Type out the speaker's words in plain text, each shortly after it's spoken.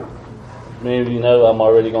Many of you know I'm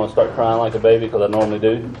already going to start crying like a baby because I normally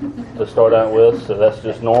do to start out with, so that's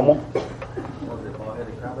just normal.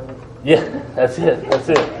 Yeah, that's it.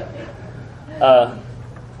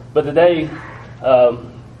 But today,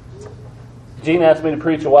 Gene asked me to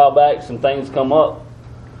preach a while back. Some things come up.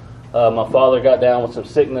 My father got down with some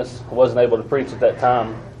sickness. I wasn't able to preach at that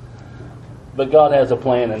time. But God has a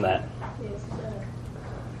plan in that.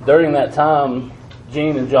 During that time,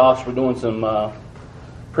 Gene and Josh were doing some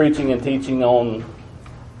preaching and teaching on,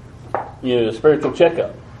 the spiritual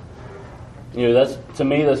checkup. That's, to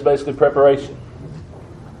me, that's basically preparation.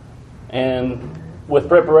 And with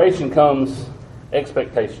preparation comes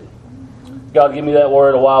expectation. God gave me that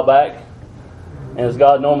word a while back, and as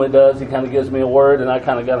God normally does, He kind of gives me a word, and I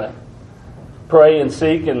kind of gotta pray and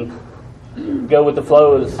seek and go with the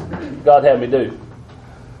flow as God had me do.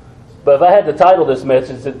 But if I had to title this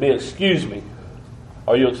message, it'd be "Excuse me,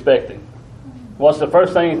 are you expecting?" What's the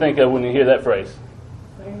first thing you think of when you hear that phrase?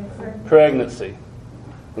 Pregnancy.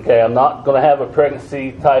 Okay, I'm not going to have a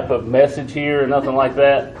pregnancy type of message here or nothing like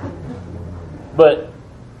that. But,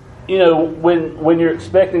 when you're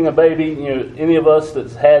expecting a baby, any of us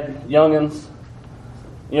that's had youngins,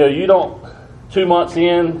 you don't, 2 months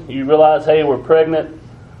in, you realize, hey, we're pregnant,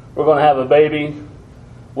 we're going to have a baby,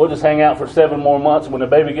 we'll just hang out for 7 more months. When the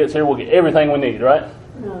baby gets here, we'll get everything we need, right?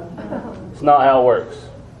 No. It's not how it works.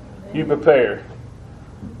 You prepare.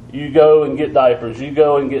 You go and get diapers. You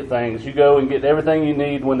go and get things. You go and get everything you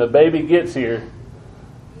need. When the baby gets here,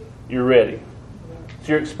 you're ready. So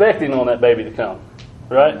you're expecting on that baby to come,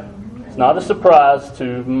 right? It's not a surprise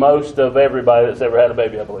to most of everybody that's ever had a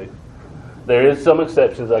baby, I believe. There is some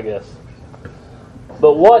exceptions, I guess.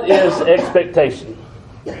 But what is expectation?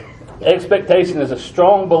 Expectation is a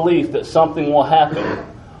strong belief that something will happen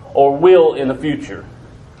or will in the future.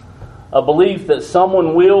 A belief that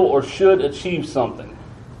someone will or should achieve something.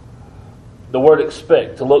 The word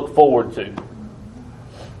expect, to look forward to.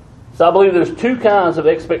 So I believe there's 2 kinds of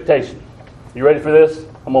expectation. You ready for this?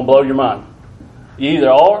 I'm going to blow your mind. You either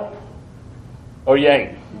are or you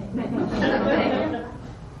ain't.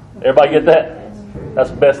 Everybody get that? That's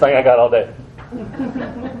the best thing I got all day.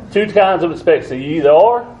 2 kinds of expectancy. You either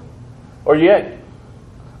are or you ain't.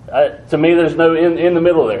 To me, there's no in the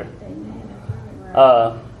middle there.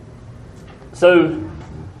 So,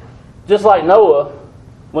 just like Noah,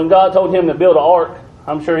 when God told him to build an ark,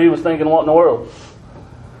 I'm sure he was thinking, what in the world?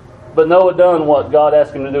 But Noah done what God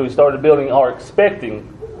asked him to do. He started building an ark,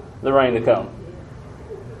 expecting the rain to come.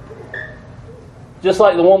 Just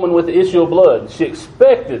like the woman with the issue of blood, she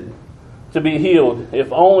expected to be healed if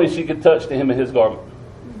only she could touch the hem of his garment.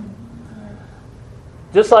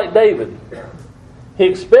 Just like David, he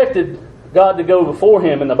expected God to go before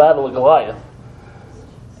him in the battle of Goliath.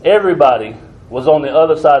 Everybody was on the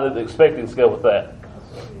other side of the expecting scale with that.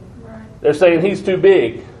 They're saying he's too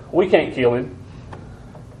big. We can't kill him.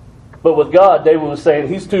 But with God, David was saying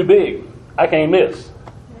he's too big. I can't miss.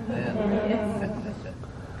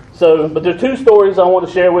 But there are 2 stories I want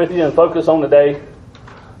to share with you and focus on today.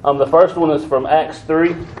 The first one is from Acts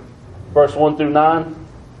 3, verse 1 through 9.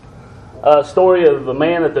 A story of a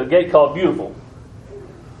man at the gate called Beautiful.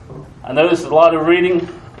 I know this is a lot of reading.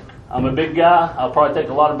 I'm a big guy. I'll probably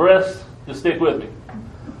take a lot of breaths. Just stick with me.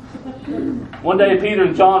 One day, Peter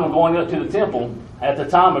and John were going up to the temple at the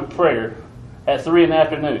time of prayer at 3 in the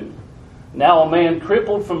afternoon. Now a man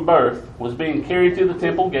crippled from birth was being carried to the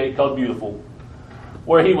temple gate called Beautiful,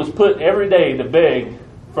 where he was put every day to beg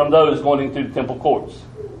from those going into the temple courts.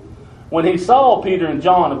 When he saw Peter and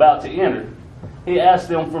John about to enter, he asked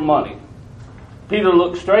them for money. Peter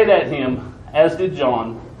looked straight at him, as did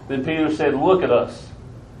John. Then Peter said, "Look at us."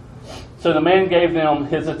 So the man gave them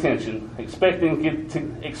his attention, expecting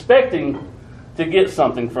to get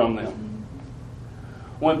something from them.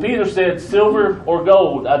 When Peter said, "Silver or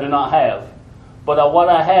gold I do not have, but what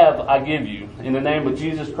I have I give you. In the name of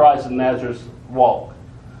Jesus Christ of Nazareth, walk."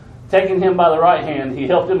 Taking him by the right hand, he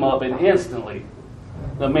helped him up, and instantly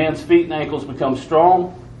the man's feet and ankles became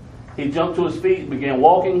strong. He jumped to his feet and began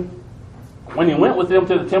walking. When he went with them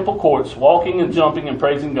to the temple courts, walking and jumping and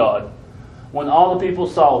praising God, when all the people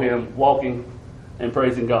saw him walking and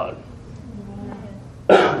praising God.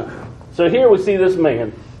 So here we see this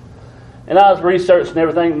man. And I was researching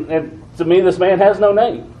everything, and to me this man has no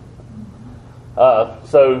name.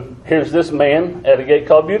 So here's this man at a gate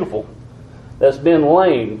called Beautiful that's been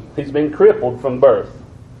lame. He's been crippled from birth.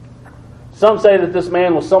 Some say that this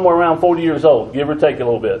man was somewhere around 40 years old, give or take a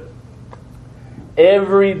little bit.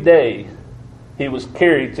 Every day he was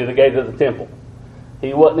carried to the gate of the temple.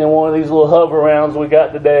 He wasn't in one of these little hover-rounds we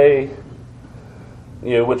got today,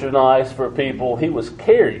 which are nice for people. He was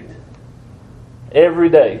carried every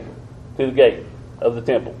day to the gate of the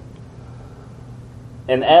temple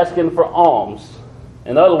and asking for alms.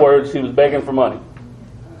 In other words, he was begging for money.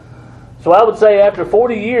 So I would say after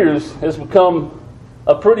 40 years, it's become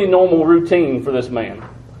a pretty normal routine for this man.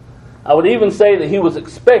 I would even say that he was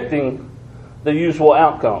expecting the usual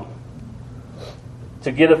outcome,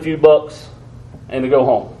 to get a few bucks and to go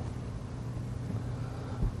home.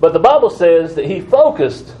 But the Bible says that he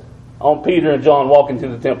focused on Peter and John walking to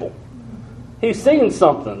the temple. He seen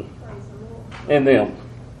something in them.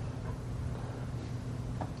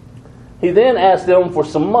 He then asked them for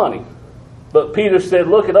some money. But Peter said,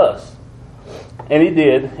 "Look at us." And he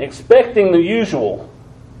did, expecting the usual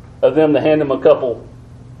of them to hand him a couple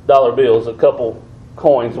dollar bills, a couple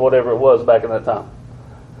coins, whatever it was back in that time.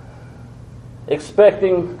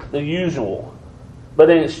 Expecting the usual. But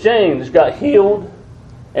in exchange, got healed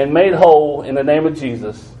and made whole in the name of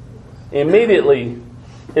Jesus. Immediately,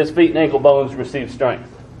 his feet and ankle bones received strength.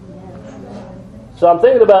 So I'm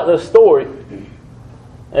thinking about this story,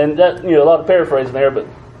 and that, a lot of paraphrasing there, but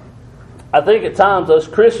I think at times us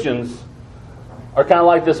Christians are kind of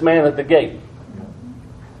like this man at the gate.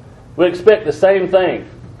 We expect the same thing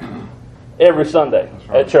every Sunday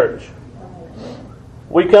at church.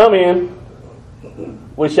 We come in,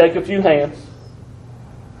 we shake a few hands,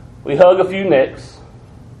 we hug a few necks,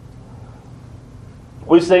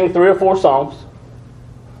 we sing 3 or 4 songs.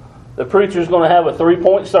 The preacher's going to have a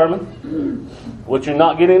 3-point sermon, which you're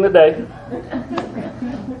not getting today.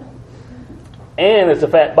 And it's a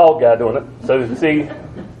fat bald guy doing it. So see.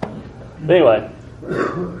 But anyway.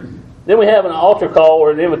 Then we have an altar call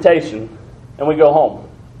or an invitation, and we go home.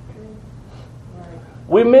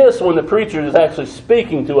 We miss when the preacher is actually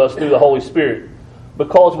speaking to us through the Holy Spirit,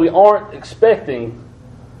 because we aren't expecting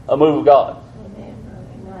a move of God.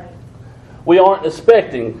 We aren't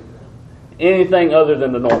expecting anything other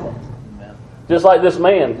than the normal. Just like this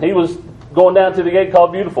man, he was going down to the gate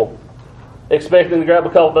called Beautiful, expecting to grab a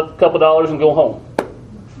couple dollars and go home.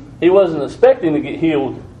 He wasn't expecting to get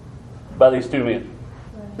healed by these 2 men.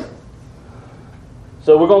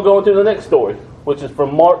 So we're going to go into the next story, which is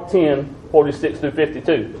from Mark 10, 46 through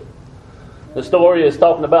 52. The story is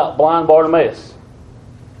talking about blind Bartimaeus.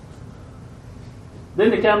 Then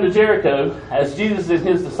they come to Jericho, as Jesus and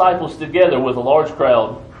his disciples together with a large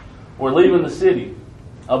crowd were leaving the city.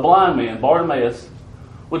 A blind man, Bartimaeus,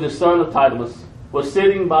 with the son of Timaeus, was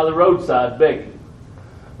sitting by the roadside begging.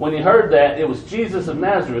 When he heard that it was Jesus of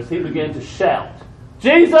Nazareth, he began to shout,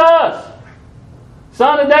 "Jesus,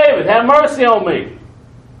 Son of David, have mercy on me."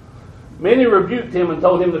 Many rebuked him and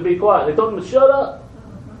told him to be quiet. They told him to shut up.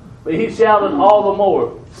 But he shouted all the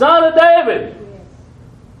more, "Son of David,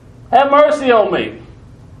 have mercy on me."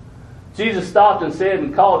 Jesus stopped and said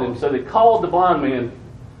and called him. So they called the blind man,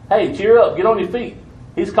 "Hey, cheer up, get on your feet.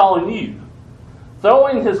 He's calling you."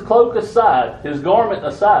 Throwing his cloak aside, his garment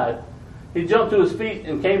aside, he jumped to his feet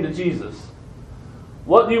and came to Jesus.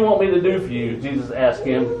 "What do you want me to do for you?" Jesus asked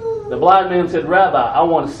him. The blind man said, "Rabbi, I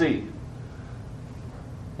want to see."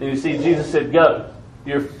 And you see, Jesus said, "Go.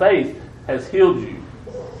 Your faith has healed you."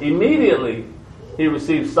 Immediately, he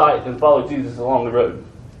received sight and followed Jesus along the road.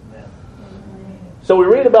 So we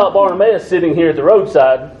read about Bartimaeus sitting here at the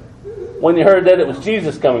roadside when he heard that it was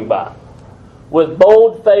Jesus coming by. With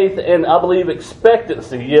bold faith and, I believe,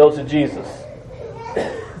 expectancy, he yelled to Jesus.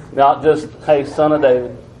 Not just, "Hey, Son of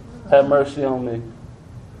David, have mercy on me."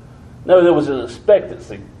 No, there was an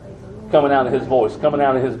expectancy coming out of his voice, coming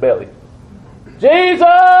out of his belly. "Jesus!"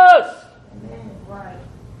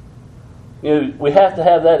 We have to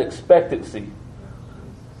have that expectancy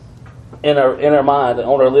in our mind and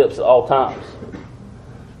on our lips at all times.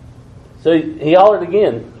 So he hollered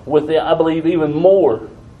again with, I believe, even more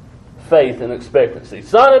faith and expectancy.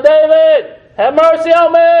 "Son of David, have mercy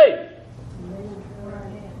on me!"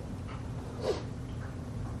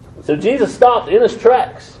 So Jesus stopped in his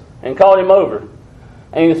tracks and called him over.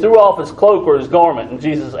 And he threw off his cloak or his garment. And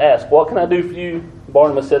Jesus asked, "What can I do for you?"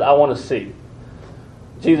 Bartimaeus said, "I want to see."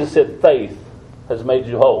 Jesus said, "Faith has made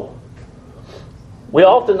you whole." We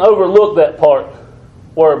often overlook that part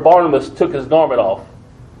where Bartimaeus took his garment off.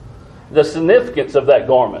 The significance of that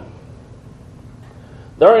garment.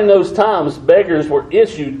 During those times, beggars were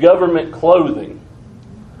issued government clothing,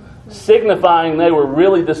 signifying they were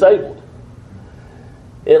really disabled.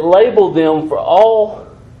 It labeled them for all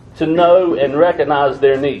to know and recognize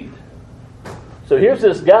their need. So here's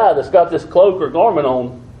this guy that's got this cloak or garment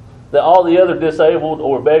on that all the other disabled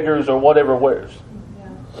or beggars or whatever wears.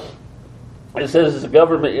 It says it's a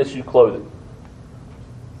government issued clothing.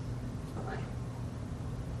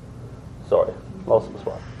 Sorry, lost my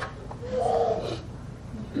spot.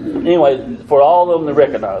 Anyway, for all of them to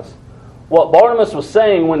recognize. What Bartimaeus was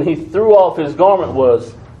saying when he threw off his garment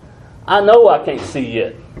was, I know I can't see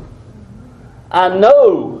yet. I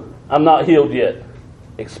know I'm not healed yet.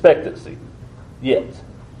 Expectancy. Yet.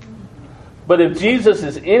 But if Jesus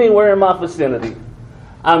is anywhere in my vicinity,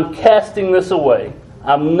 I'm casting this away.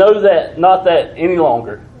 I'm not that any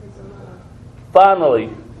longer. Finally,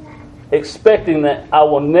 expecting that I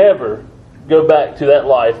will never go back to that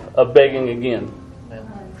life of begging again.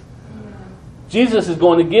 Jesus is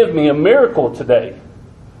going to give me a miracle today.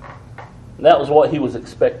 And that was what he was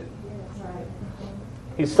expecting.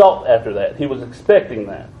 He sought after that. He was expecting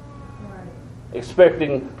that.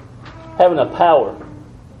 Expecting, having a power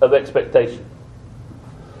of expectation.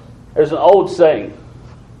 There's an old saying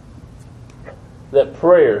that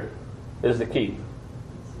prayer is the key.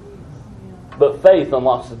 But faith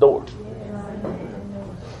unlocks the door.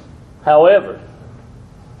 However,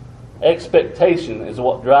 expectation is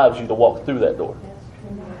what drives you to walk through that door.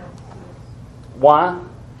 Why?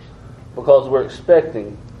 Because we're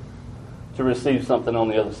expecting to receive something on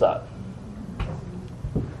the other side.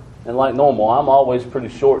 And like normal, I'm always pretty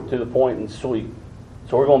short, to the point, and sweet.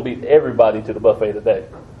 So we're going to beat everybody to the buffet today.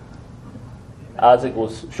 Isaac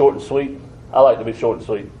was short and sweet. I like to be short and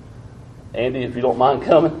sweet. Andy, if you don't mind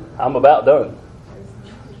coming, I'm about done.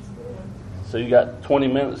 So you got 20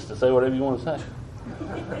 minutes to say whatever you want to say.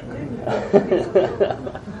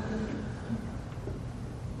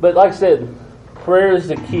 But like I said, prayer is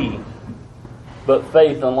the key, but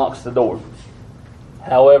faith unlocks the door.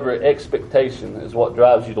 However, expectation is what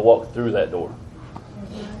drives you to walk through that door.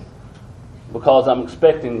 Because I'm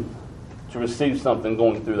expecting to receive something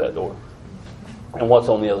going through that door. And what's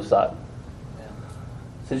on the other side.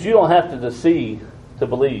 Says you don't have to see to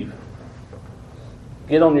believe.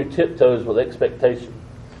 Get on your tiptoes with expectation.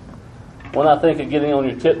 When I think of getting on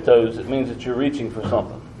your tiptoes, it means that you're reaching for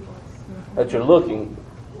something. That you're looking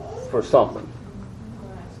for something.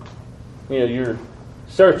 You know, you're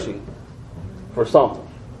searching for something.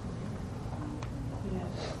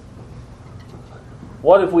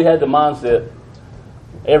 What if we had the mindset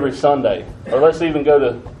every Sunday, or let's even go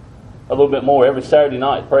to a little bit more, every Saturday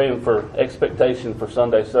night, praying for expectation for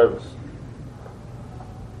Sunday service?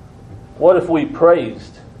 What if we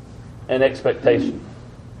praised an expectation?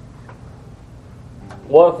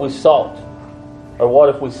 What if we sought, or what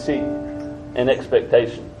if we seek an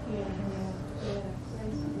expectation?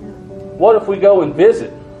 What if we go and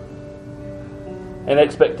visit an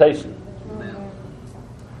expectation?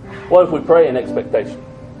 What if we pray in expectation?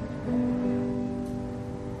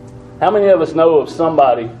 How many of us know of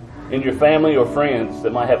somebody in your family or friends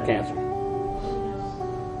that might have cancer?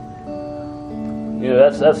 You know,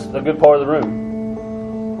 that's a good part of the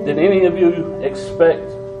room. Did any of you expect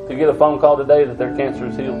to get a phone call today that their cancer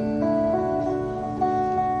is healed?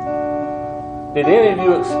 Did any of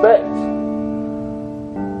you expect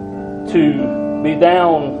to be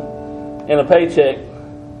down in a paycheck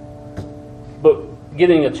but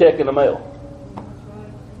getting a check in the mail?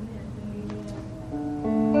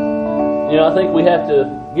 You know, I think we have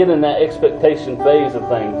to get in that expectation phase of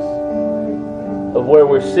things, of where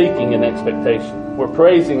we're seeking an expectation. We're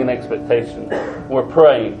praising an expectation. We're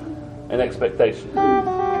praying an expectation.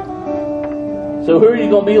 So who are you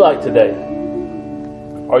going to be like today?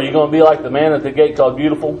 Are you going to be like the man at the gate called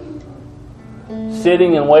Beautiful?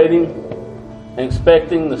 Sitting and waiting and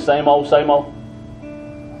expecting the same old, same old?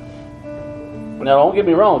 Now don't get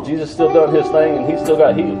me wrong, Jesus still done his thing and he still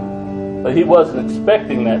got healed. But he wasn't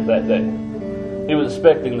expecting that day. He was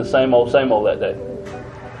expecting the same old that day.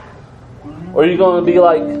 Or are you going to be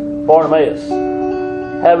like Bartimaeus,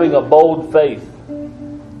 having a bold faith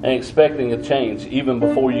and expecting a change even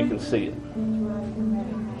before you can see it?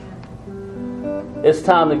 It's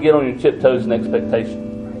time to get on your tiptoes in expectation.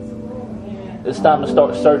 It's time to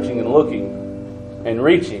start searching and looking and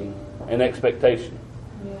reaching in expectation.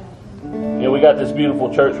 You know, we got this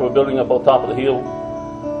beautiful church we're building up on top of the hill,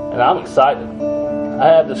 and I'm excited. I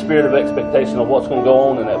have the spirit of expectation of what's going to go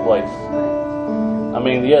on in that place. I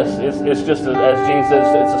mean, yes, it's just, as Gene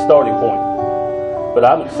says, it's a starting point. But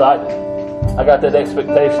I'm excited. I got that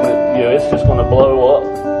expectation that, you know, it's just going to blow up.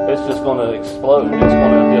 It's just going to explode. It's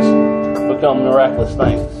going to just become miraculous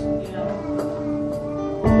things.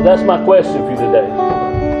 But that's my question for you today.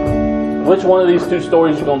 Which one of these two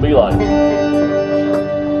stories are you going to be like?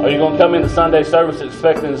 Are you going to come into Sunday service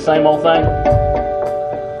expecting the same old thing?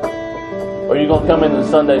 Or are you going to come into the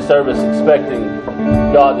Sunday service expecting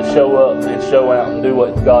God to show up and show out and do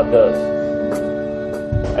what God does?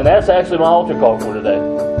 And that's actually my altar call for today.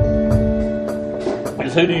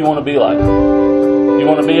 Is who do you want to be like? You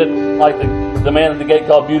want to be like the man at the gate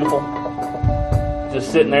called Beautiful?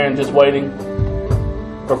 Just sitting there and just waiting?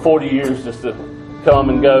 for 40 years just to come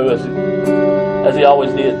and go as he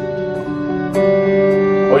always did?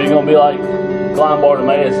 Or are you going to be like blind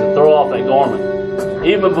Bartimaeus and throw off that garment?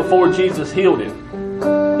 Even before Jesus healed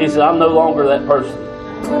him, he said, I'm no longer that person.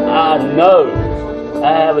 I know,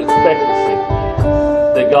 I have expectancy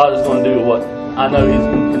that God is going to do what I know He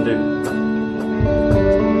can do.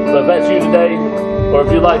 But if that's you today, or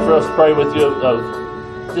if you'd like for us to pray with you,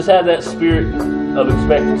 just have that spirit of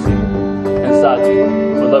expectancy inside you.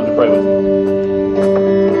 We'd love to pray with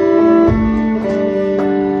you.